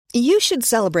You should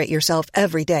celebrate yourself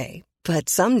every day, but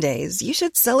some days you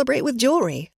should celebrate with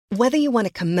jewelry. Whether you want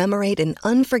to commemorate an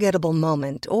unforgettable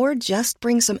moment or just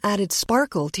bring some added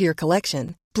sparkle to your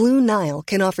collection, Blue Nile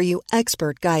can offer you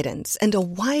expert guidance and a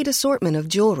wide assortment of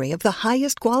jewelry of the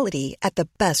highest quality at the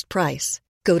best price.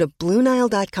 Go to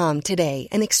BlueNile.com today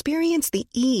and experience the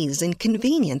ease and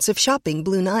convenience of shopping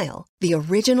Blue Nile, the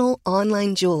original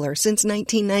online jeweler since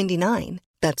 1999.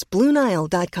 That's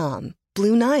BlueNile.com.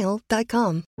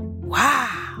 BlueNile.com.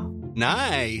 Wow.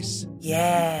 Nice.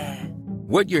 Yeah.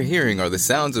 What you're hearing are the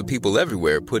sounds of people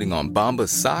everywhere putting on Bombas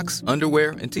socks, underwear,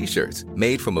 and T-shirts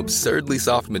made from absurdly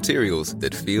soft materials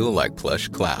that feel like plush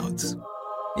clouds.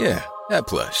 Yeah, that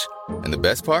plush. And the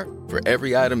best part? For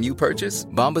every item you purchase,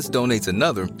 Bombas donates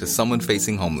another to someone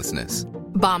facing homelessness.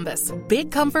 Bombas. Big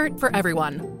comfort for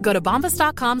everyone. Go to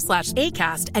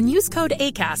bombas.com/ACAST and use code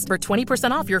ACAST for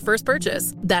 20% off your first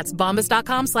purchase. That's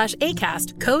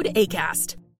bombas.com/ACAST. Code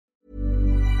ACAST.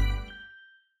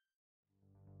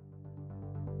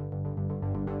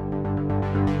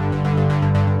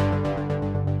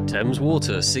 Thames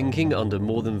Water sinking under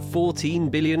more than £14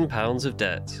 billion of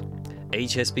debt.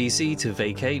 HSBC to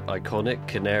vacate iconic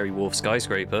Canary Wharf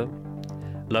skyscraper.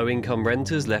 Low-income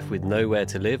renters left with nowhere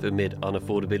to live amid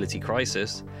unaffordability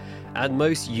crisis. And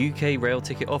most UK rail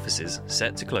ticket offices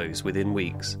set to close within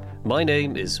weeks. My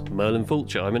name is Merlin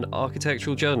Fulcher. I'm an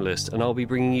architectural journalist and I'll be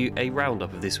bringing you a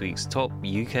roundup of this week's top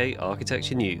UK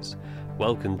architecture news.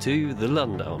 Welcome to The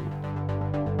Lundown.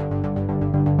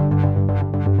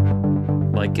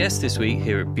 My guest this week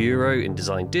here at Bureau in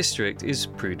Design District is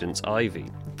Prudence Ivy.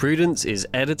 Prudence is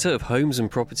editor of Homes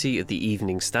and Property at the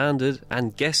Evening Standard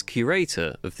and guest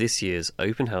curator of this year's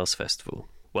Open House Festival.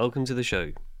 Welcome to the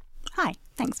show. Hi,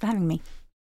 thanks for having me.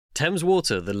 Thames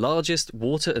Water, the largest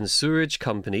water and sewerage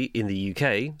company in the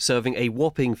UK, serving a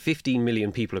whopping 15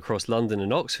 million people across London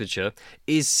and Oxfordshire,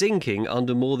 is sinking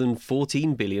under more than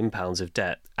 £14 billion of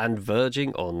debt and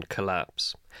verging on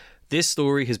collapse. This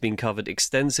story has been covered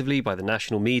extensively by the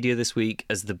national media this week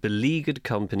as the beleaguered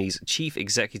company's chief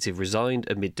executive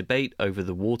resigned amid debate over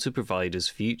the water provider's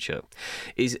future.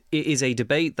 It is a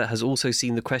debate that has also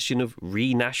seen the question of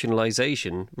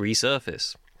renationalisation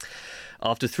resurface.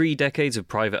 After 3 decades of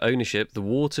private ownership, the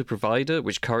water provider,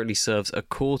 which currently serves a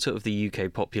quarter of the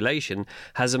UK population,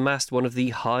 has amassed one of the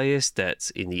highest debts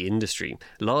in the industry,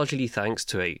 largely thanks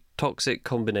to a toxic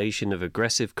combination of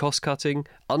aggressive cost-cutting,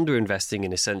 underinvesting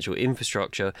in essential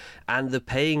infrastructure, and the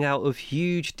paying out of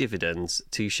huge dividends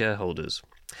to shareholders.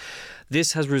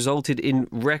 This has resulted in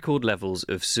record levels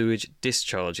of sewage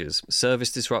discharges,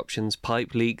 service disruptions,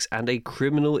 pipe leaks, and a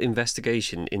criminal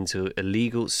investigation into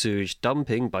illegal sewage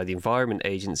dumping by the Environment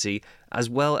Agency, as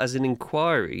well as an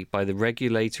inquiry by the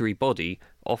regulatory body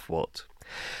Ofwat.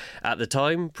 At the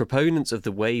time, proponents of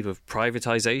the wave of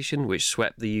privatisation which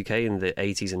swept the UK in the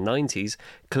 80s and 90s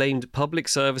claimed public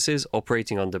services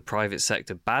operating under private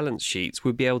sector balance sheets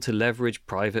would be able to leverage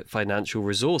private financial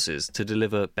resources to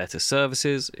deliver better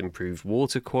services, improve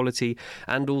water quality,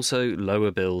 and also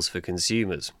lower bills for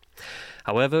consumers.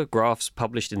 However, graphs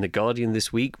published in The Guardian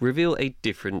this week reveal a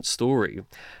different story.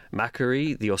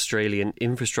 Macquarie, the Australian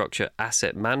infrastructure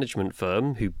asset management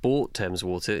firm who bought Thames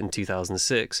Water in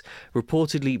 2006,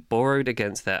 reportedly borrowed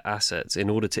against their assets in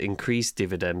order to increase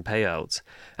dividend payouts.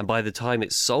 And by the time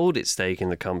it sold its stake in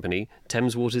the company,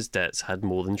 Thames Water's debts had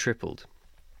more than tripled.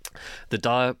 The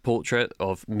dire portrait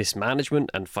of mismanagement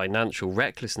and financial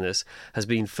recklessness has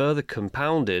been further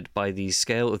compounded by the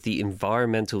scale of the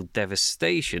environmental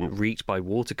devastation wreaked by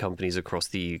water companies across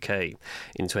the UK.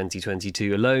 In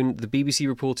 2022 alone, the BBC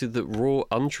reported that raw,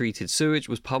 untreated sewage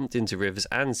was pumped into rivers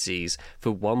and seas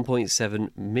for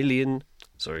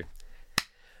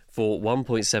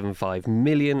 1.75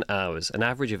 million hours, an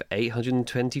average of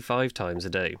 825 times a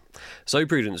day. So,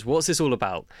 Prudence, what's this all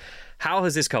about? How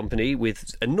has this company,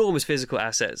 with enormous physical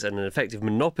assets and an effective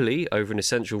monopoly over an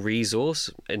essential resource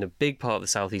in a big part of the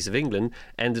southeast of England,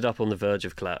 ended up on the verge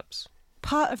of collapse?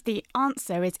 Part of the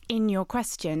answer is in your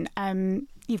question.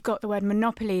 You've got the word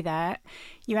monopoly there.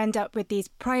 You end up with these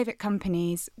private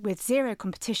companies with zero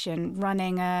competition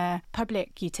running a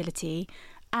public utility,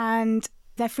 and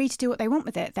they're free to do what they want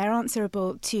with it. They're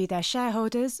answerable to their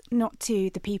shareholders, not to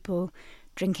the people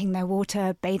drinking their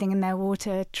water, bathing in their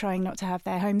water, trying not to have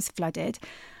their homes flooded.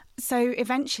 So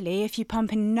eventually, if you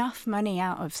pump enough money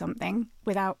out of something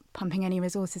without pumping any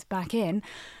resources back in,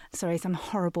 sorry, some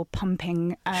horrible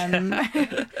pumping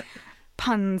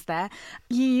puns there,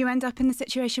 you end up in the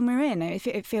situation we're in.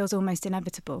 It feels almost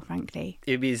inevitable, frankly.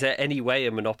 Is there any way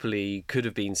a monopoly could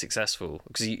have been successful?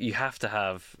 Because you have to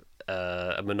have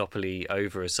a monopoly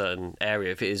over a certain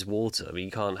area if it is water. I mean,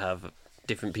 you can't have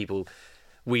different people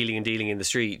wheeling and dealing in the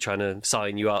street trying to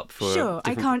sign you up for. Sure,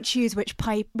 I can't choose which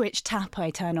tap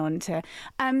I turn on to.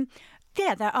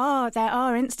 Yeah, there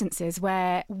are instances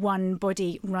where one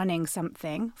body running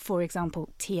something, for example,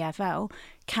 TfL,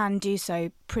 can do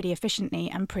so pretty efficiently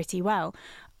and pretty well.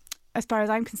 As far as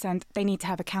I'm concerned, they need to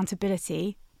have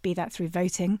accountability, be that through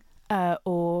voting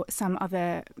or some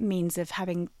other means of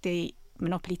having the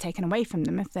monopoly taken away from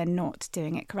them if they're not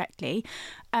doing it correctly.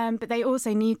 But they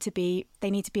also need to be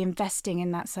investing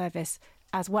in that service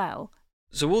as well.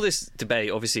 So all this debate,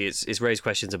 obviously, it's raised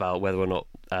questions about whether or not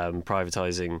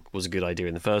privatising was a good idea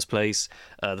in the first place.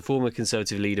 The former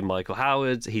Conservative leader, Michael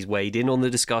Howard, he's weighed in on the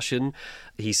discussion.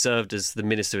 He served as the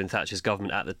minister in Thatcher's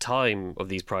government at the time of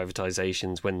these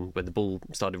privatisations when the ball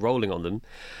started rolling on them.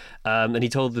 And he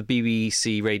told the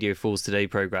BBC Radio 4's Today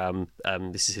programme,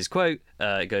 this is his quote,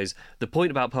 it goes, "The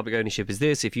point about public ownership is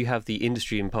this: if you have the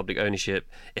industry in public ownership,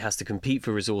 it has to compete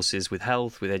for resources with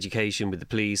health, with education, with the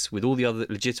police, with all the other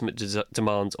legitimate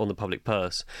demands on the public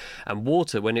purse. And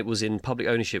water, when it was in public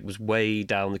ownership, was way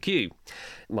down the queue."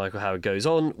 Michael Howard goes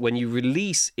on, "When you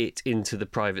release it into the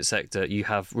private sector, you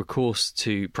have recourse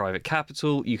to private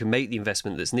capital, you can make the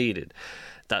investment that's needed."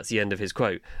 That's the end of his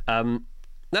quote.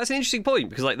 That's an interesting point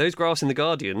because, like, those graphs in The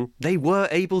Guardian, they were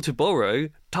able to borrow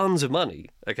tons of money,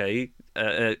 okay,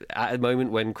 at a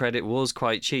moment when credit was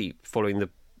quite cheap following the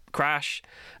crash,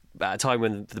 at a time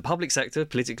when the public sector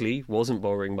politically wasn't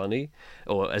borrowing money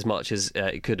or as much as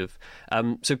it could have.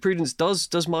 So, Prudence,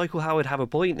 does Michael Howard have a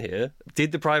point here?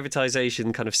 Did the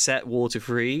privatisation kind of set water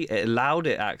free? It allowed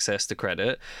it access to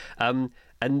credit.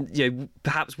 And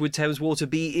perhaps would Thames Water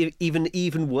be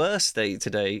even worse state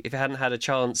today if it hadn't had a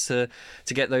chance to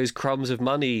get those crumbs of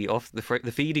money off the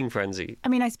feeding frenzy? I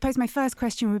mean, I suppose my first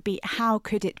question would be, how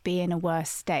could it be in a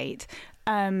worse state?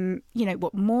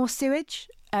 More sewage?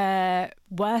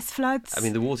 Worse floods? I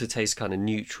mean, the water tastes kind of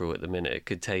neutral at the minute. It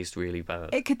could taste really bad.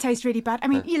 I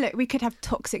mean, we could have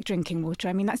toxic drinking water.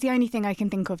 I mean, that's the only thing I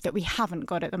can think of that we haven't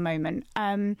got at the moment.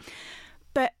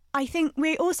 But I think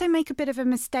we also make a bit of a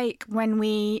mistake when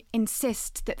we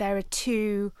insist that there are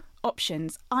two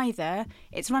options. Either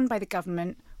it's run by the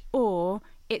government or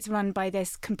it's run by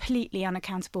this completely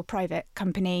unaccountable private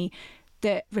company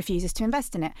that refuses to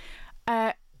invest in it.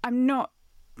 I'm not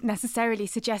necessarily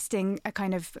suggesting a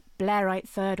kind of Blairite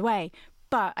third way,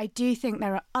 but I do think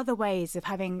there are other ways of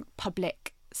having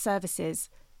public services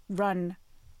run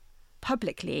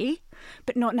publicly,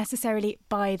 but not necessarily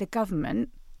by the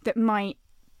government, that might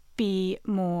be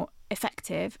more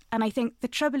effective. And I think the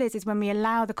trouble is when we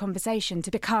allow the conversation to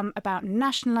become about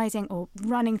nationalising or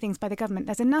running things by the government,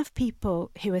 there's enough people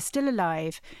who are still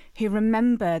alive who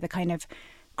remember the kind of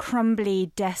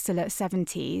crumbly, desolate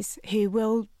 70s who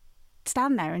will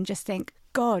stand there and just think,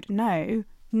 God, no,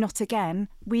 not again.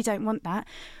 We don't want that.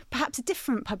 Perhaps a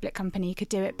different public company could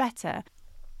do it better.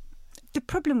 The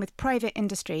problem with private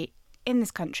industry in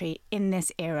this country, in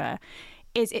this era,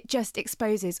 is it just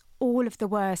exposes all of the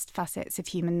worst facets of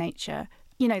human nature.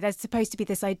 There's supposed to be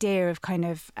this idea of kind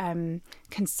of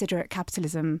considerate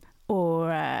capitalism or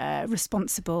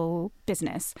responsible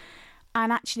business.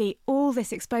 And actually, all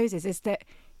this exposes is that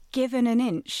given an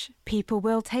inch, people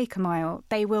will take a mile.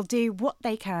 They will do what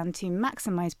they can to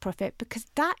maximise profit because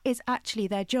that is actually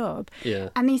their job. Yeah.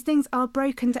 And these things are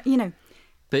broken down,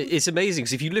 But it's amazing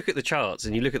because if you look at the charts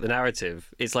and you look at the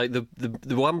narrative, it's like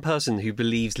the one person who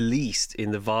believes least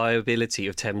in the viability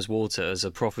of Thames Water as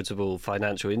a profitable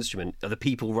financial instrument are the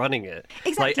people running it.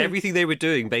 Exactly. Like everything they were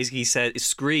doing basically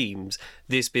screams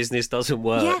this business doesn't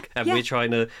work, we're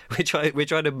trying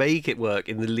to make it work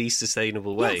in the least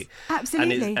sustainable way. Yes,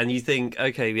 absolutely. And you think,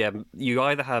 okay, yeah, you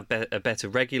either have a better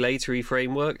regulatory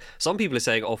framework. Some people are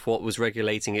saying Ofwat was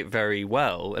regulating it very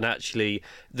well, and actually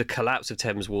the collapse of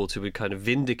Thames Water would kind of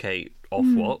vindicate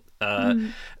Ofwat.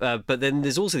 But then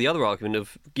there's also the other argument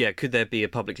of, could there be a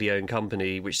publicly owned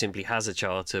company which simply has a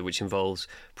charter which involves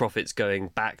profits going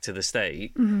back to the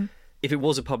state? Mm-hmm. If it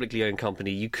was a publicly owned company,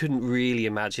 you couldn't really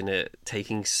imagine it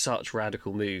taking such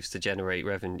radical moves to generate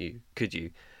revenue, could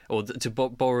you? Or to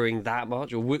borrowing that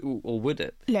much, or would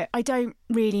it? Look, I don't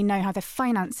really know how the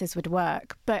finances would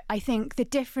work, but I think the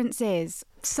difference is,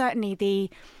 certainly the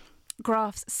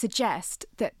graphs suggest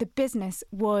that the business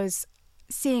was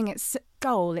seeing its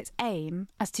goal, its aim,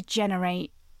 as to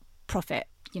generate profit.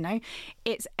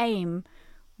 Its aim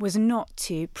was not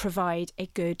to provide a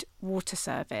good water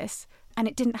service, and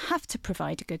it didn't have to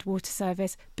provide a good water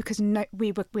service because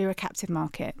we were a captive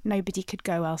market. Nobody could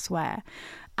go elsewhere.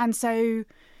 And so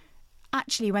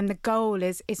actually when the goal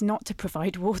is not to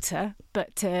provide water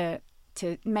but to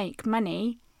make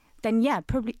money, then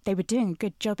probably they were doing a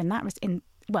good job in that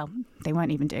well, they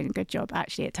weren't even doing a good job,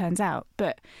 actually, it turns out.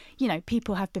 But,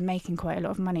 people have been making quite a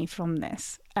lot of money from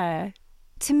this.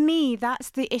 To me, that's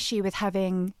the issue with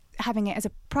having it as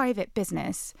a private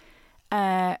business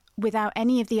without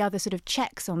any of the other sort of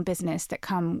checks on business that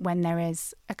come when there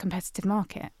is a competitive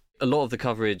market. A lot of the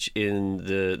coverage in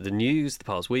the news the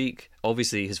past week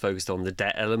obviously has focused on the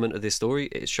debt element of this story.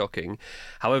 It's shocking.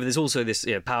 However, there's also this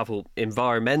powerful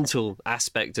environmental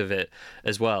aspect of it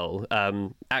as well.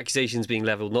 Accusations being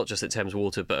levelled not just at Thames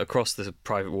Water but across the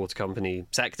private water company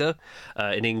sector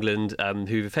in England,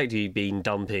 who've effectively been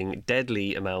dumping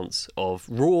deadly amounts of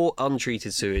raw,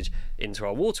 untreated sewage into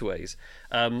our waterways.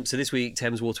 So this week,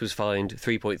 Thames Water was fined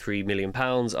 £3.3 million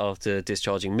after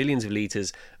discharging millions of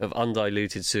litres of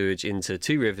undiluted sewage into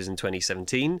two rivers in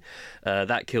 2017.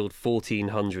 That killed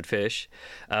 1,400 fish.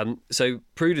 So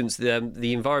prudence,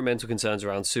 the environmental concerns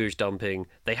around sewage dumping,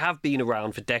 they have been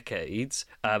around for decades.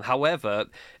 However,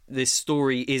 this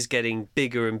story is getting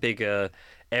bigger and bigger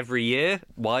every year.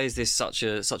 Why is this such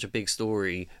a big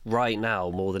story right now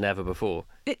more than ever before?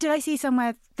 Did I see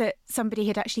somewhere that somebody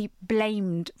had actually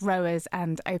blamed rowers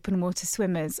and open water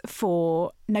swimmers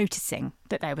for noticing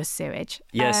that there was sewage?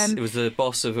 Yes, it was the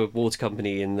boss of a water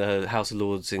company in the House of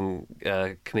Lords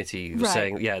committee who was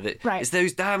saying, it's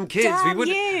those damn kids. Damn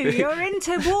you're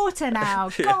into water now.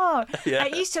 God,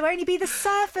 it used to only be the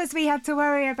surfers we had to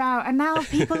worry about, and now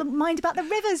people mind about the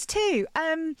rivers too.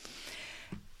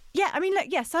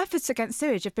 Surfers Against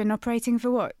Sewage have been operating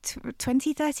for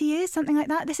 20, 30 years, something like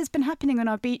that. This has been happening on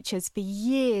our beaches for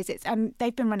years.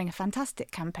 They've been running a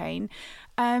fantastic campaign.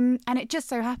 And it just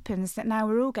so happens that now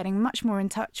we're all getting much more in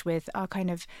touch with our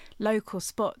kind of local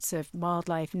spots of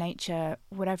wildlife, nature,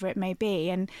 whatever it may be.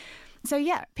 And so,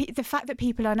 the fact that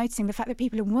people are noticing, the fact that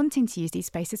people are wanting to use these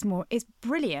spaces more is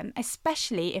brilliant,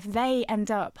 especially if they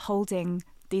end up holding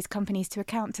these companies to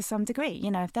account to some degree.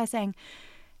 If they're saying,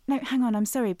 no, hang on, I'm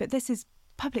sorry, but this is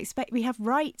public space. We have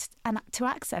right to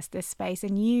access this space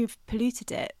and you've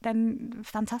polluted it, then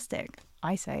fantastic,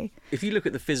 I say. If you look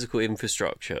at the physical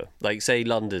infrastructure, like say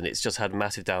London, it's just had a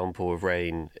massive downpour of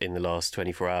rain in the last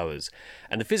 24 hours.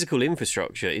 And the physical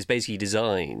infrastructure is basically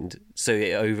designed so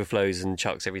it overflows and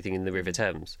chucks everything in the River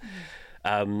Thames.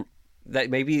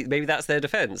 That maybe that's their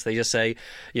defence. They just say,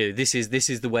 this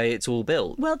is the way it's all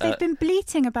built. Well, they've been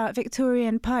bleating about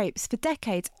Victorian pipes for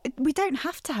decades. We don't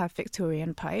have to have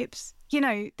Victorian pipes.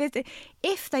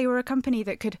 If they were a company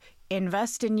that could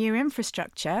invest in new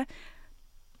infrastructure,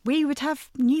 we would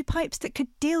have new pipes that could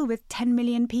deal with 10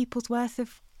 million people's worth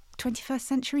of 21st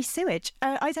century sewage.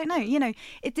 I don't know.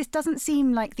 This doesn't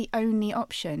seem like the only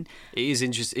option. It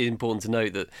is important to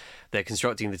note that they're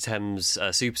constructing the Thames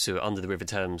super sewer under the River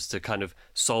Thames to kind of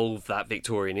solve that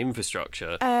Victorian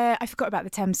infrastructure. I forgot about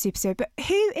the Thames super sewer, but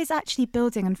who is actually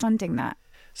building and funding that?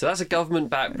 So that's a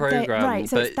government-backed programme. Right,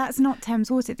 so that's not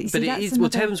Thames Water. But it is. Well,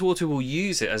 Thames Water will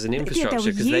use it as an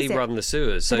infrastructure because they run the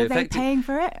sewers. So are they paying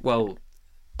for it? Well,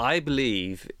 I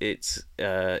believe it's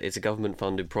a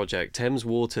government-funded project. Thames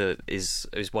Water is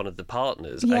one of the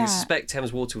partners. Yeah. I suspect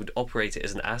Thames Water would operate it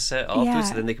as an asset afterwards,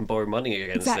 so then they can borrow money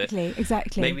against it.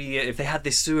 Exactly. Maybe if they had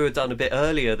this sewer done a bit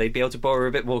earlier, they'd be able to borrow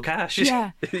a bit more cash.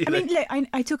 Yeah. I mean, look,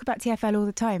 I talk about TfL all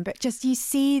the time, but just you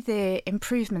see the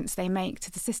improvements they make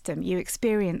to the system. You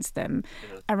experience them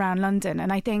around London.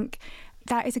 And I think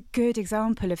that is a good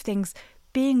example of things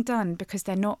being done because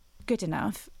they're not good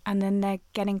enough and then they're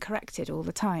getting corrected all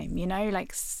the time,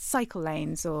 like cycle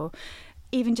lanes or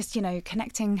even just,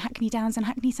 connecting Hackney Downs and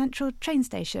Hackney Central train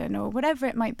station or whatever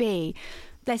it might be.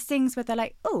 There's things where they're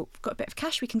like, oh, we've got a bit of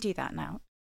cash, we can do that now.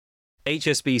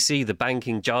 HSBC, the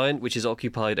banking giant, which has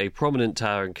occupied a prominent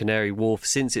tower in Canary Wharf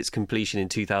since its completion in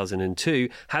 2002,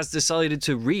 has decided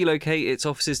to relocate its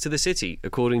offices to the city,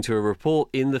 according to a report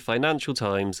in the Financial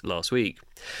Times last week.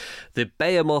 The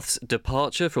Behemoth's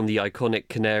departure from the iconic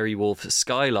Canary Wharf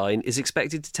skyline is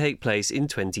expected to take place in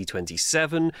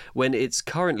 2027, when its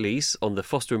current lease on the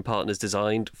Foster & Partners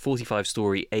designed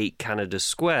 45-storey 8 Canada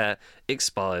Square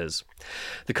expires.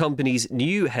 The company's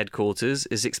new headquarters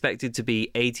is expected to be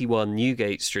 81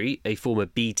 Newgate Street, a former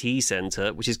BT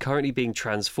centre, which is currently being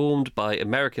transformed by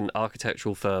American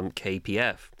architectural firm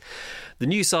KPF. The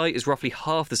new site is roughly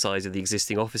half the size of the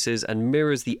existing offices and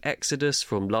mirrors the exodus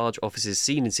from large offices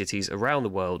seen in cities around the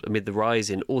world amid the rise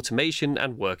in automation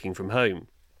and working from home.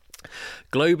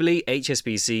 Globally,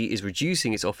 HSBC is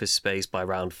reducing its office space by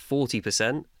around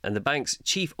 40%, and the bank's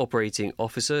chief operating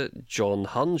officer, John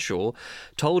Hunshaw,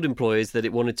 told employers that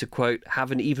it wanted to, quote,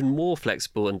 have an even more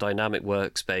flexible and dynamic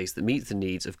workspace that meets the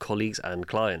needs of colleagues and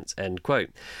clients, end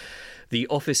quote. The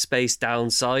office space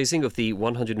downsizing of the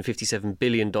 $157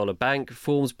 billion bank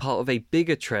forms part of a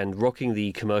bigger trend rocking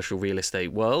the commercial real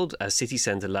estate world as city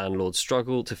centre landlords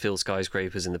struggle to fill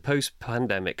skyscrapers in the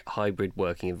post-pandemic hybrid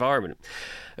working environment.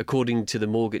 According to the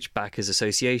Mortgage Backers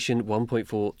Association,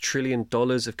 $1.4 trillion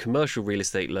of commercial real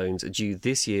estate loans are due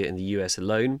this year in the US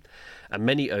alone, and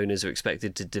many owners are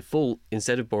expected to default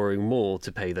instead of borrowing more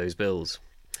to pay those bills.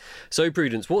 So,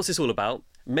 Prudence, what's this all about?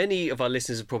 Many of our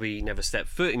listeners have probably never stepped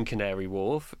foot in Canary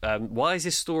Wharf. Why is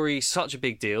this story such a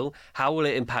big deal? How will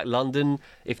it impact London,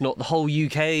 if not the whole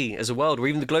UK as a world, or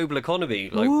even the global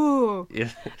economy? Ooh,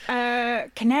 yeah.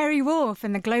 Canary Wharf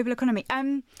and the global economy.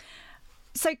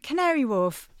 So Canary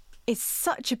Wharf is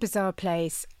such a bizarre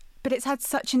place, but it's had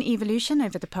such an evolution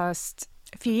over the past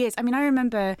few years. I mean, I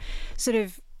remember sort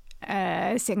of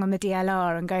sitting on the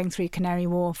DLR and going through Canary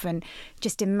Wharf and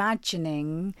just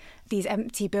imagining these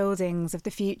empty buildings of the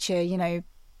future, you know,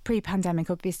 pre-pandemic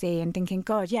obviously, and thinking,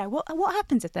 God, yeah, what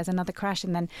happens if there's another crash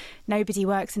and then nobody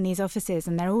works in these offices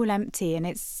and they're all empty and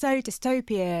it's so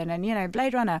dystopian and, you know,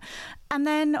 Blade Runner. And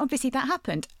then obviously that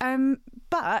happened.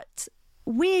 But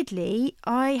weirdly,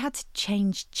 I had to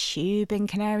change tube in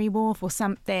Canary Wharf or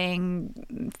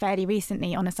something fairly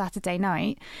recently on a Saturday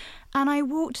night. And I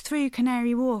walked through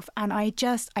Canary Wharf and I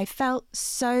felt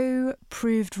so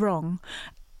proved wrong.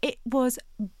 It was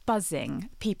buzzing.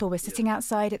 People were sitting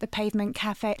outside at the Pavement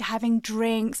Cafe having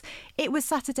drinks. It was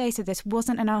Saturday, so this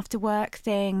wasn't an after-work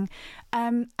thing.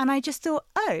 And I just thought,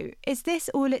 oh, is this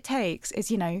all it takes? Is,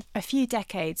 you know, a few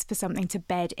decades for something to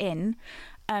bed in?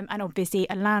 And obviously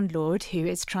a landlord who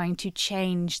is trying to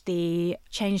change the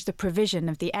provision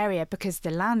of the area, because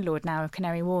the landlord now of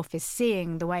Canary Wharf is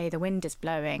seeing the way the wind is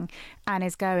blowing and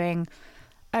is going,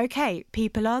 OK,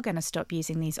 people are going to stop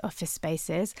using these office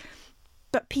spaces.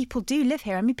 But people do live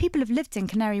here. I mean, people have lived in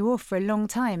Canary Wharf for a long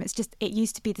time. It's just, it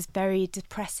used to be this very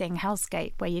depressing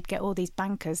hellscape where you'd get all these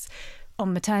bankers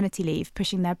on maternity leave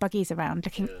pushing their buggies around,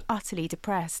 looking utterly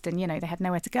depressed, and, you know, they had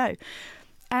nowhere to go.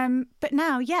 But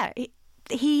now,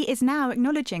 he is now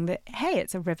acknowledging that, hey,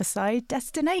 it's a riverside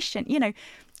destination. You know,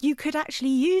 you could actually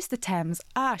use the Thames.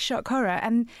 Shock horror.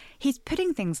 And he's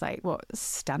putting things like,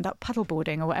 stand-up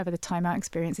paddleboarding or whatever the time-out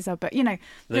experiences are. But, you know,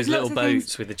 those little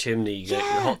boats with the chimney, the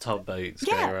hot tub boats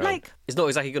going around. Like, it's not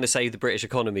exactly going to save the British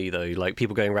economy, though, like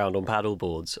people going around on paddle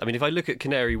boards. I mean, if I look at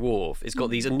Canary Wharf, it's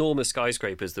got these enormous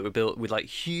skyscrapers that were built with, like,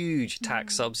 huge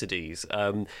tax subsidies.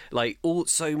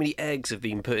 So many eggs have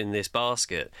been put in this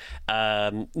basket.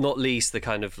 Not least the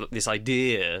kind of this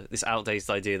outdated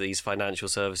idea that these financial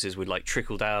services would, like,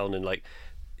 trickle down and, like,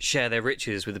 share their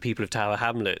riches with the people of Tower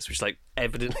Hamlets, which, like,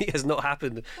 evidently has not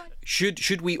happened.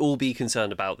 Should we all be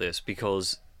concerned about this?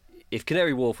 Because if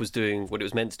Canary Wharf was doing what it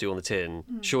was meant to do on the tin,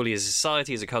 surely as a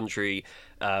society, as a country,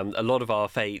 a lot of our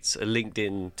fates are linked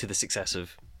in to the success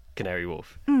of Canary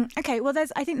Wharf. Okay, well,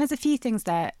 I think there's a few things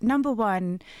there. Number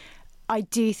one, I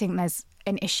do think there's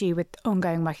an issue with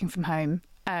ongoing working from home.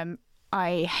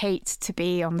 I hate to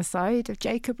be on the side of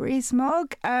Jacob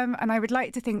Rees-Mogg, and I would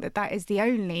like to think that that is the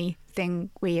only thing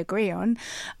we agree on.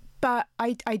 But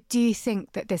I do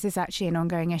think that this is actually an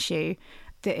ongoing issue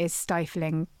that is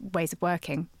stifling ways of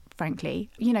working, frankly.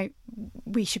 You know,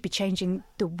 we should be changing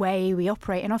the way we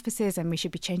operate in offices, and we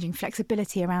should be changing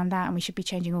flexibility around that, and we should be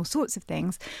changing all sorts of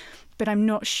things. But I'm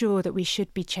not sure that we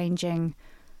should be changing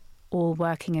all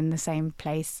working in the same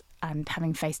place and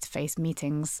having face-to-face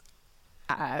meetings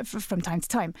from time to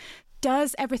time.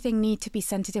 Does everything need to be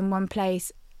centred in one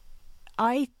place?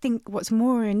 I think what's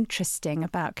more interesting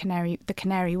about the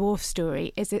Canary Wharf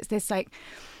story is it's this, like,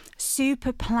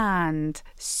 super planned,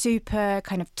 super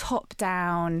kind of top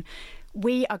down,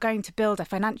 we are going to build a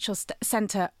financial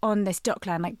centre on this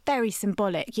dockland, like very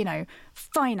symbolic, you know,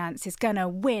 finance is going to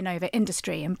win over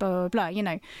industry and blah, blah, blah, you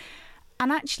know.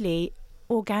 And actually,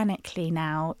 organically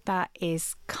now, that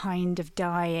is kind of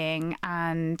dying.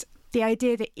 And the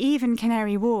idea that even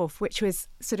Canary Wharf, which was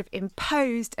sort of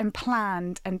imposed and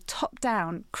planned and top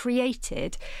down,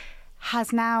 created,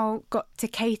 has now got to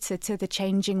cater to the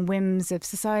changing whims of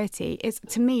society is,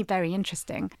 to me, very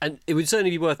interesting. And it would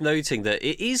certainly be worth noting that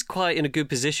it is quite in a good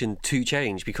position to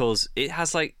change, because it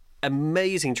has, like,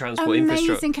 amazing transport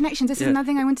infrastructure. Amazing connections. This is another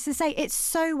thing I wanted to say. It's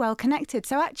so well connected.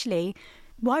 So actually,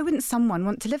 why wouldn't someone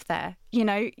want to live there? You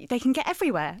know, they can get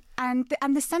everywhere. And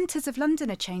the centres of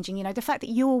London are changing. You know, the fact that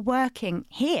you're working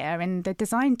here in the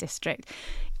design district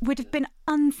would have been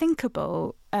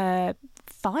unthinkable 5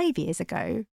 years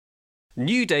ago.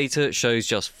 New data shows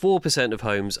just 4% of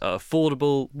homes are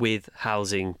affordable with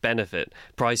housing benefit,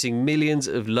 pricing millions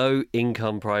of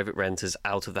low-income private renters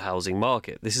out of the housing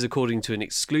market. This is according to an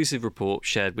exclusive report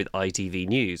shared with ITV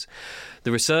News.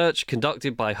 The research,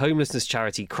 conducted by homelessness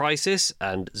charity Crisis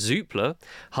and Zoopla,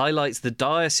 highlights the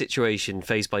dire situation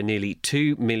faced by nearly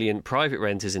 2 million private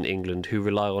renters in England who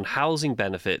rely on housing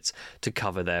benefits to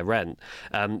cover their rent.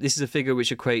 This is a figure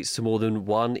which equates to more than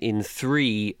 1 in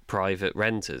 3 private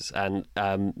renters, and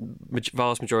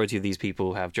vast majority of these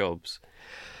people have jobs.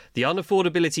 The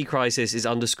unaffordability crisis is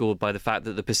underscored by the fact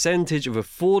that the percentage of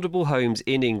affordable homes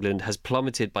in England has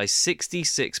plummeted by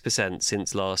 66%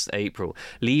 since last April,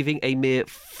 leaving a mere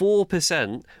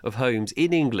 4% of homes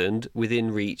in England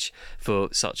within reach for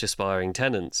such aspiring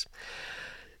tenants.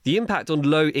 The impact on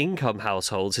low-income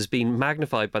households has been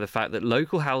magnified by the fact that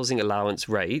local housing allowance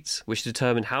rates, which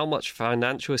determine how much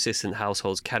financial assistance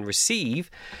households can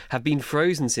receive, have been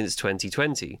frozen since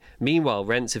 2020. Meanwhile,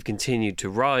 rents have continued to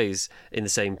rise in the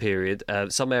same period.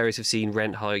 Some areas have seen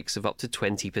rent hikes of up to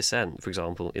 20%, for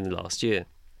example, in the last year.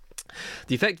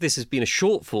 The effect of this has been a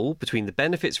shortfall between the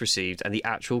benefits received and the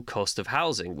actual cost of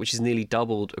housing, which has nearly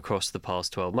doubled across the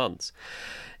past 12 months.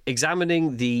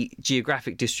 Examining the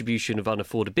geographic distribution of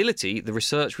unaffordability, the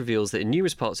research reveals that in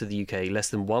numerous parts of the UK, less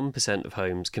than 1% of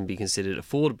homes can be considered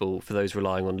affordable for those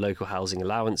relying on local housing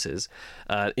allowances.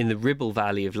 In the Ribble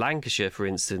Valley of Lancashire, for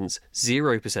instance,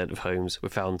 0% of homes were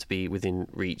found to be within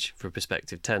reach for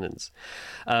prospective tenants.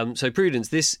 So, Prudence,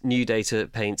 this new data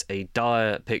paints a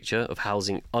dire picture of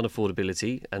housing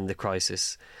unaffordability and the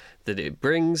crisis that it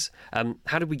brings.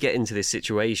 How did we get into this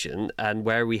situation, and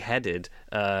where are we headed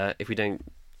if we don't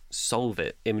solve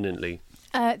it imminently?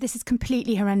 This is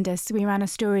completely horrendous. We ran a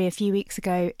story a few weeks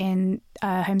ago in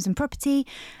Homes and Property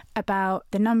about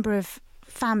the number of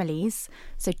families,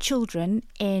 so children,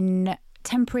 in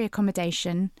temporary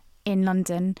accommodation in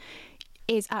London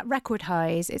is at record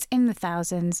highs. It's in the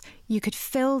thousands. You could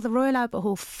fill the Royal Albert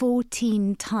Hall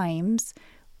 14 times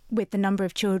with the number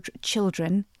of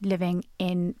children living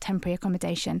in temporary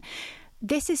accommodation.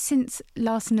 This is since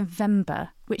last November,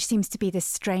 which seems to be this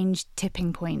strange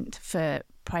tipping point for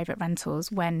private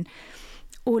rentals, when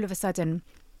all of a sudden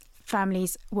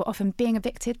families were often being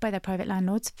evicted by their private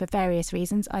landlords for various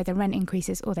reasons, either rent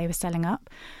increases or they were selling up,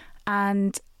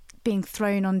 and being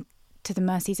thrown on to the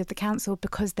mercies of the council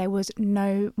because there was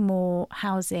no more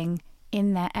housing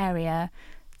in their area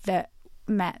that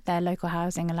met their local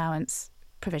housing allowance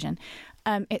provision.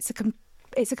 It's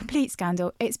a complete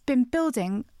scandal. It's been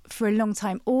building for a long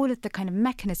time. All of the kind of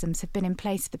mechanisms have been in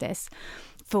place for this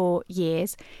for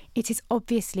years. It is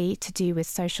obviously to do with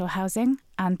social housing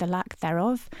and the lack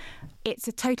thereof. It's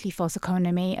a totally false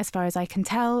economy, as far as I can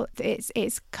tell.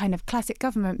 It's kind of classic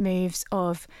government moves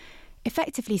of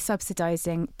effectively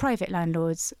subsidising private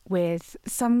landlords with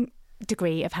some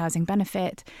degree of housing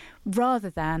benefit, rather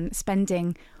than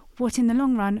spending what in the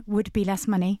long run would be less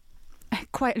money.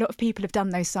 Quite a lot of people have done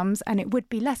those sums, and it would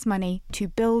be less money to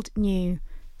build new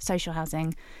social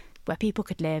housing where people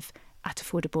could live at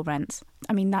affordable rents.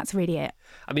 I mean, that's really it.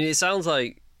 I mean, it sounds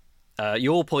like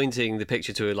you're pointing the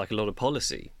picture to like a lot of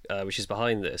policy, which is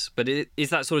behind this. But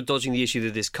is that sort of dodging the issue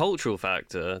that this cultural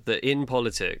factor, that in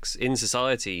politics, in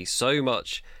society, so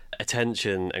much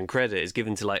attention and credit is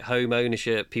given to like home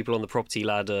ownership, people on the property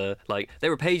ladder? Like, there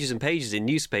were pages and pages in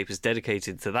newspapers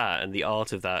dedicated to that and the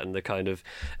art of that and the kind of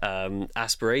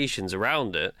aspirations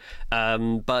around it.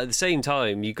 But at the same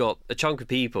time, you got a chunk of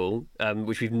people,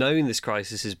 which we've known this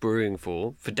crisis is brewing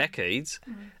for decades,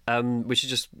 which is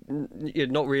just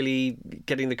not really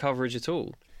getting the coverage at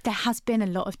all. There has been a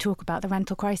lot of talk about the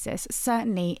rental crisis,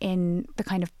 certainly in the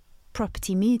kind of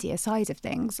property media side of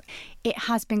things. It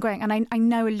has been growing, and I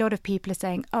know a lot of people are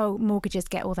saying, oh, mortgages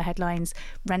get all the headlines,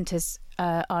 renters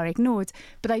are ignored,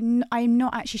 but I'm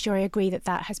not actually sure I agree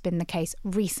that has been the case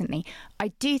recently. I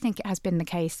do think it has been the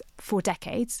case for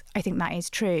decades. I think that is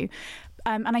true,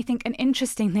 and I think an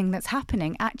interesting thing that's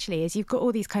happening actually is you've got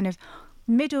all these kind of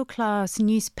middle-class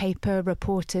newspaper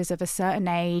reporters of a certain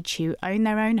age who own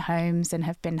their own homes and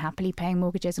have been happily paying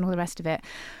mortgages and all the rest of it.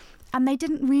 And they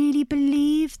didn't really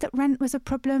believe that rent was a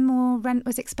problem or rent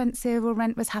was expensive or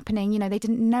rent was happening. You know, they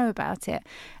didn't know about it.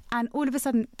 And all of a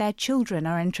sudden, their children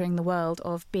are entering the world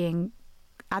of being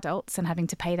adults and having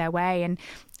to pay their way. And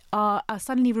are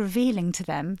suddenly revealing to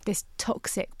them this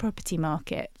toxic property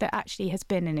market that actually has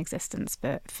been in existence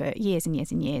for years and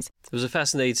years and years. There was a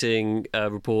fascinating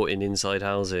report in Inside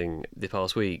Housing the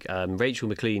past week. Rachel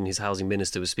Maclean, his housing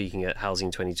minister, was speaking at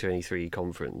Housing 2023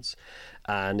 conference,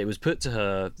 and it was put to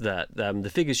her that the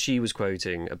figures she was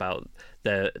quoting about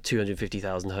the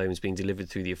 250,000 homes being delivered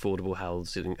through the Affordable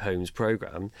Housing Homes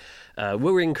programme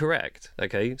were incorrect.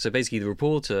 Okay, so basically the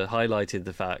reporter highlighted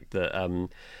the fact that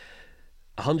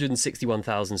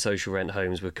 161,000 social rent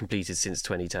homes were completed since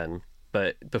 2010.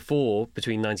 But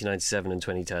between 1997 and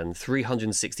 2010,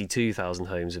 362,000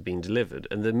 homes have been delivered.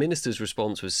 And the minister's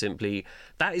response was simply,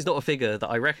 that is not a figure that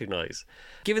I recognise.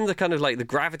 Given the kind of like the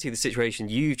gravity of the situation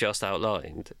you've just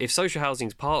outlined, if social housing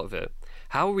is part of it,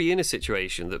 how are we in a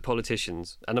situation that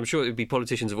politicians, and I'm sure it would be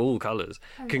politicians of all colours,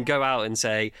 can go out and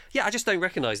say, yeah, I just don't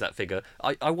recognise that figure.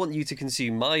 I want you to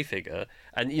consume my figure.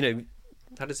 And, you know,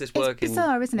 how does this work? It's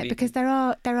bizarre, isn't it? Because there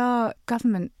are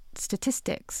government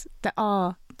statistics that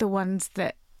are the ones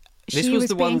that she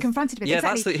was being confronted with. Yeah,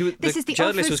 exactly. This is the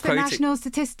Office for National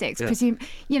Statistics, presume.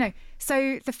 You know,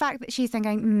 so the fact that she's then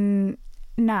going,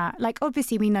 nah, like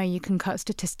obviously we know you can cut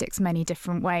statistics many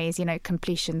different ways. You know,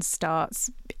 completion starts,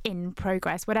 in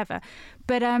progress, whatever.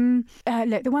 But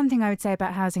look, the one thing I would say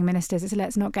about housing ministers is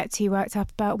let's not get too worked up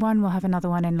about one. We'll have another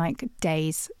one in like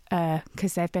days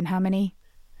because there've been how many?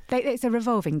 It's a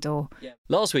revolving door. Yeah.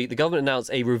 Last week, the government announced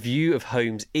a review of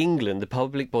Homes England, the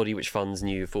public body which funds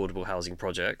new affordable housing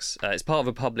projects. It's part of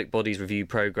a public bodies review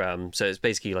programme, so it's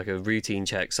basically like a routine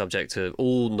check subject to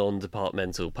all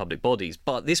non-departmental public bodies.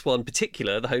 But this one,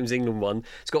 particular, the Homes England one,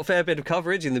 it's got a fair bit of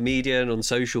coverage in the media and on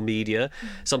social media.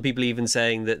 Some people even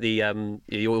saying that the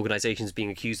organisation is being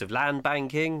accused of land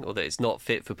banking or that it's not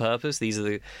fit for purpose. This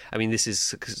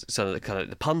is some of the kind of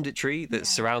the punditry that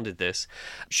surrounded this.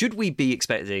 Should we be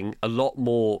expecting a lot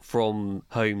more from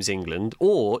Homes England,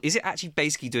 or is it actually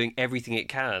basically doing everything it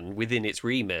can within its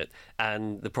remit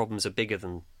and the problems are bigger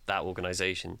than that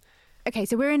organisation? Okay,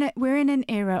 so we're in an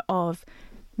era of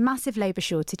massive labour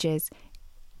shortages,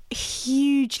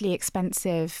 hugely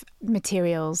expensive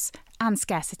materials and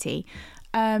scarcity.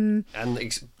 And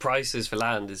prices for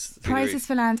land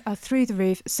are through the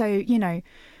roof. So, you know,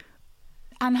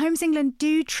 and Homes England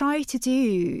do try to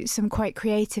do some quite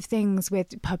creative things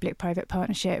with public-private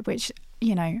partnership, which,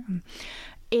 you know,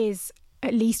 is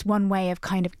at least one way of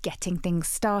kind of getting things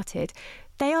started.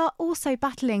 They are also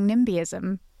battling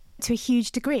NIMBYism to a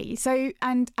huge degree. So,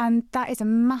 and that is a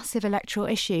massive electoral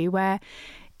issue where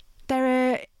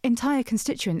there are entire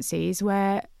constituencies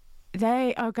where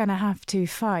they are going to have to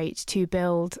fight to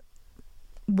build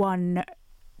one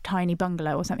tiny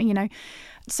bungalow or something, you know.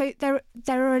 So there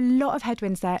are a lot of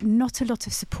headwinds there, not a lot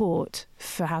of support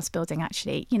for house building,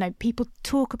 actually. You know, people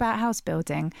talk about house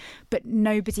building, but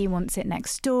nobody wants it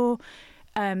next door.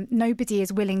 Nobody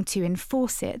is willing to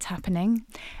enforce it happening.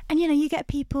 And, you know, you get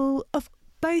people of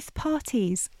both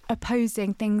parties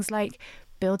opposing things like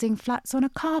building flats on a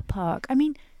car park. I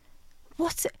mean,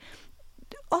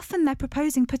 often they're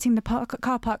proposing putting the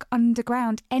car park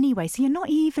underground anyway, so you're not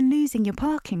even losing your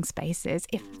parking spaces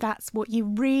if that's what you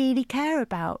really care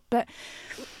about. But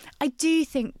I do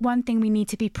think one thing we need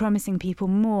to be promising people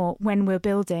more when we're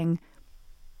building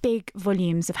big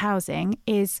volumes of housing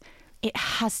is it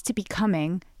has to be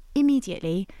coming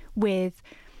immediately with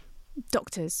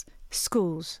doctors,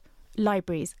 schools,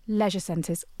 libraries, leisure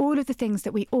centres, all of the things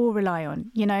that we all rely on,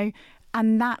 you know,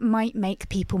 and that might make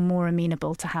people more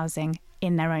amenable to housing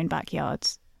in their own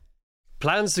backyards.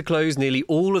 Plans to close nearly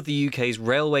all of the UK's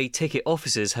railway ticket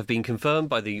offices have been confirmed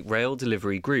by the Rail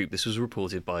Delivery Group. This was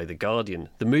reported by The Guardian.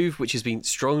 The move, which has been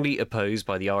strongly opposed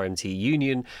by the RMT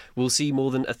union, will see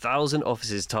more than 1,000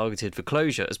 offices targeted for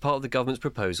closure as part of the government's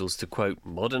proposals to, quote,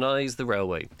 modernise the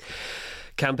railway.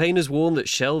 Campaigners warn that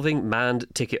shelving manned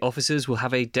ticket offices will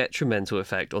have a detrimental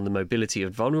effect on the mobility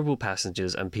of vulnerable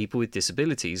passengers and people with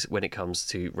disabilities when it comes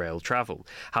to rail travel.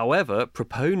 However,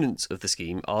 proponents of the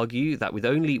scheme argue that with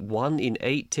only 1 in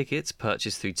 8 tickets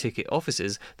purchased through ticket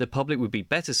offices, the public would be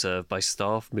better served by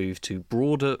staff moved to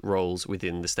broader roles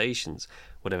within the stations,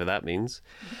 whatever that means.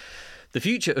 The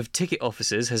future of ticket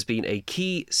offices has been a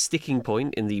key sticking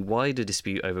point in the wider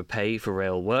dispute over pay for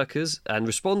rail workers, and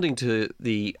responding to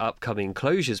the upcoming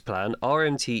closures plan,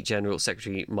 RMT General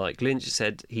Secretary Mike Lynch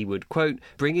said he would, quote,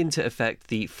 bring into effect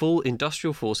the full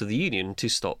industrial force of the union to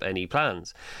stop any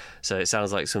plans. So it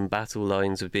sounds like some battle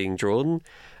lines are being drawn.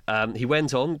 He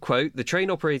went on, quote, "The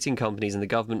train operating companies and the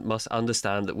government must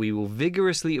understand that we will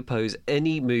vigorously oppose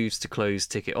any moves to close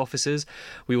ticket offices.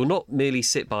 We will not merely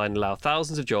sit by and allow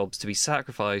thousands of jobs to be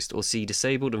sacrificed or see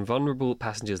disabled and vulnerable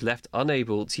passengers left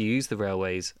unable to use the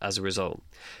railways as a result."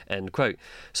 End quote.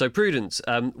 So, Prudence,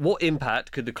 what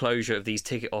impact could the closure of these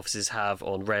ticket offices have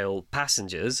on rail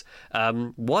passengers?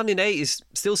 1 in 8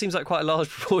 still seems like quite a large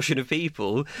proportion of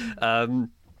people.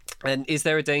 And is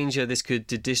there a danger this could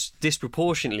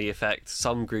disproportionately affect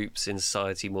some groups in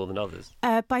society more than others?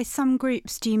 By some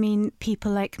groups, do you mean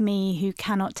people like me who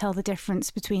cannot tell the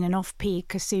difference between an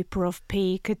off-peak, a super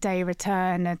off-peak, a day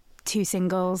return, a 2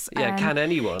 singles? Yeah, can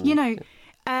anyone? You know,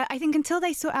 I think until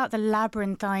they sort out the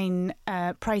labyrinthine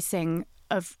pricing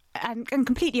of and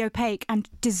completely opaque and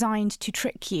designed to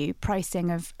trick you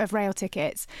pricing of rail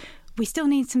tickets, we still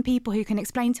need some people who can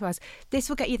explain to us, this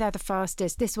will get you there the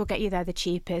fastest, this will get you there the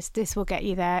cheapest, this will get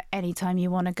you there anytime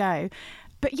you want to go.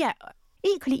 But yeah,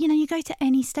 equally, you know, you go to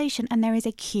any station and there is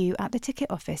a queue at the ticket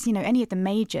office. You know, any of the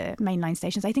major mainline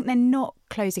stations, I think they're not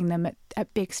closing them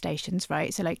at big stations,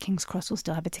 right? So like King's Cross will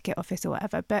still have a ticket office or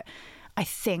whatever. But I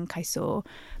think I saw.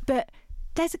 But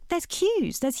there's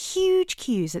queues. There's huge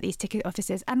queues at these ticket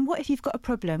offices. And what if you've got a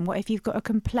problem? What if you've got a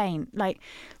complaint? Like,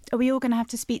 are we all going to have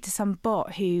to speak to some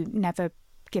bot who never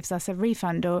gives us a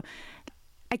refund? Or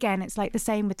again, it's like the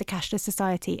same with the cashless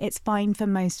society. It's fine for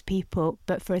most people,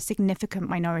 but for a significant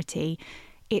minority,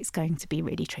 it's going to be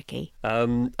really tricky.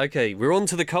 OK, we're on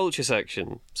to the culture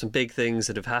section. Some big things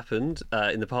that have happened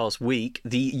in the past week.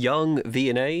 The Young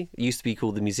V&A, used to be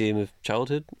called the Museum of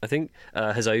Childhood, I think,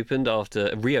 has reopened after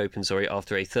a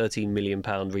 £13 million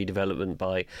redevelopment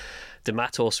by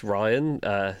Dematos Ryan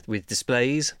with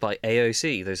displays by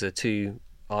AOC. Those are 2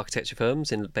 architecture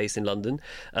firms based in London.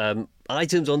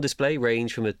 Items on display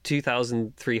range from a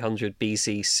 2300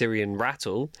 BC Syrian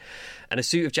rattle and a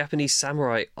suit of Japanese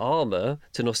samurai armour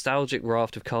to nostalgic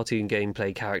raft of cartoon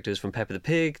gameplay characters from Peppa the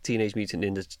Pig, Teenage Mutant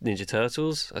Ninja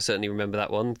Turtles. I certainly remember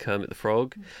that one, Kermit the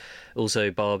Frog.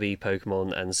 Also Barbie,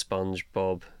 Pokemon and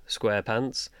SpongeBob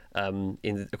SquarePants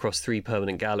across 3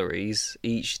 permanent galleries,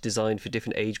 each designed for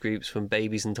different age groups from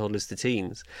babies and toddlers to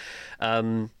teens.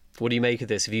 What do you make of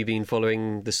this? Have you been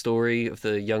following the story of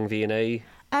the Young V&A?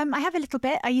 I have a little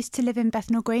bit. I used to live in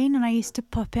Bethnal Green and I used to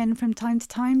pop in from time to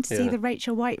time to see the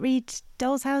Rachel White-Reed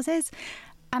dolls' houses.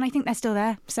 And I think they're still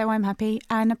there, so I'm happy.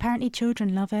 And apparently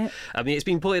children love it. I mean, it's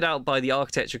been pointed out by the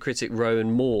architecture critic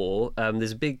Rowan Moore.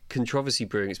 There's a big controversy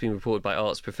brewing. It's been reported by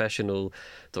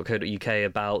artsprofessional.co.uk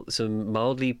about some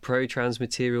mildly pro-trans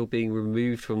material being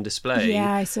removed from display.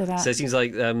 Yeah, I saw that. So it seems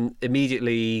like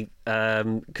immediately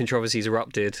controversies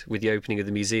erupted with the opening of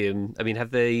the museum. I mean,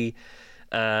 have they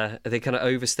kind of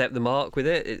overstepped the mark with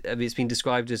it? I mean, it's been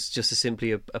described as just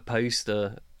simply a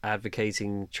poster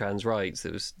advocating trans rights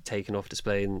that was taken off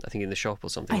display in the shop or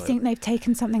something. I think they've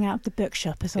taken something out of the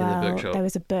bookshop as well. There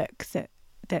was a book that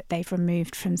they've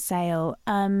removed from sale.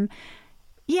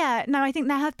 I think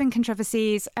there have been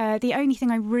controversies. The only thing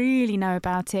I really know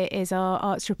about it is our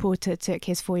arts reporter took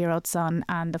his 4-year-old son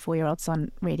and the 4-year-old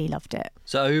son really loved it.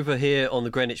 So over here on the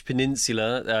Greenwich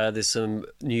Peninsula, there's some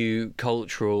new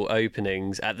cultural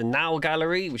openings. At the Now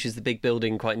Gallery, which is the big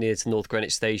building quite near to North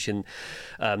Greenwich Station,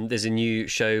 there's a new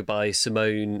show by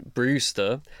Simone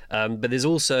Brewster. But there's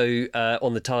also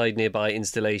on the Tide nearby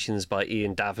installations by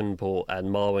Ian Davenport and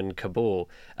Marwan Kabor.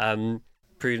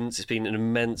 Prudence, it's been an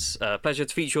immense pleasure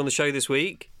to feature you on the show this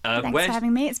week. Thanks for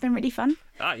having me. It's been really fun.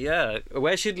 Yeah.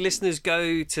 Where should listeners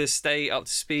go to stay up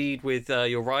to speed with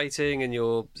your writing and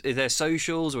is there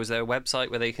socials or is there a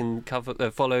website where they can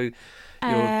follow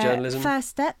your journalism? First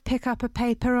step, pick up a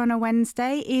paper on a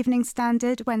Wednesday, Evening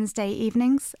Standard, Wednesday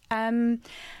evenings. And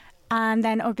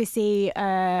then obviously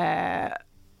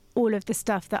all of the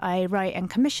stuff that I write and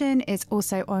commission is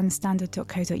also on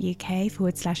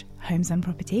standard.co.uk/homes and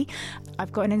property.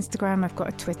 I've got an Instagram, I've got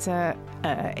a Twitter,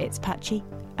 it's patchy.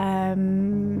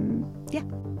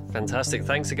 Fantastic.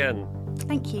 Thanks again.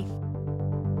 Thank you.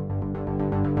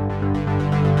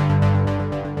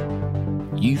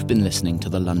 You've been listening to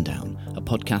The Lundown, a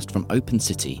podcast from Open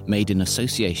City made in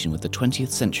association with the 20th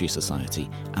Century Society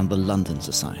and the London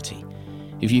Society.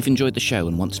 If you've enjoyed the show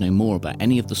and want to know more about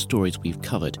any of the stories we've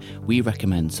covered, we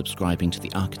recommend subscribing to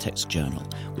the Architect's Journal,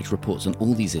 which reports on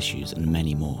all these issues and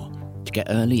many more. To get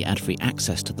early ad-free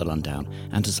access to The Lundown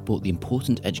and to support the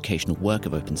important educational work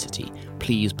of Open City,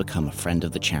 please become a friend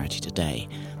of the charity today.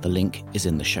 The link is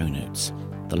in the show notes.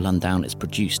 The Lundown is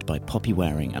produced by Poppy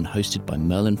Waring and hosted by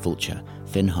Merlin Fulcher,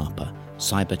 Finn Harper,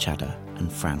 Cyber Chadder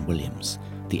and Fran Williams.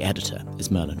 The editor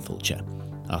is Merlin Fulcher.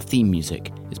 Our theme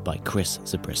music is by Chris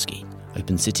Zabriskie.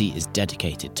 Open City is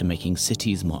dedicated to making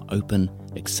cities more open,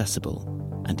 accessible,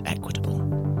 and equitable.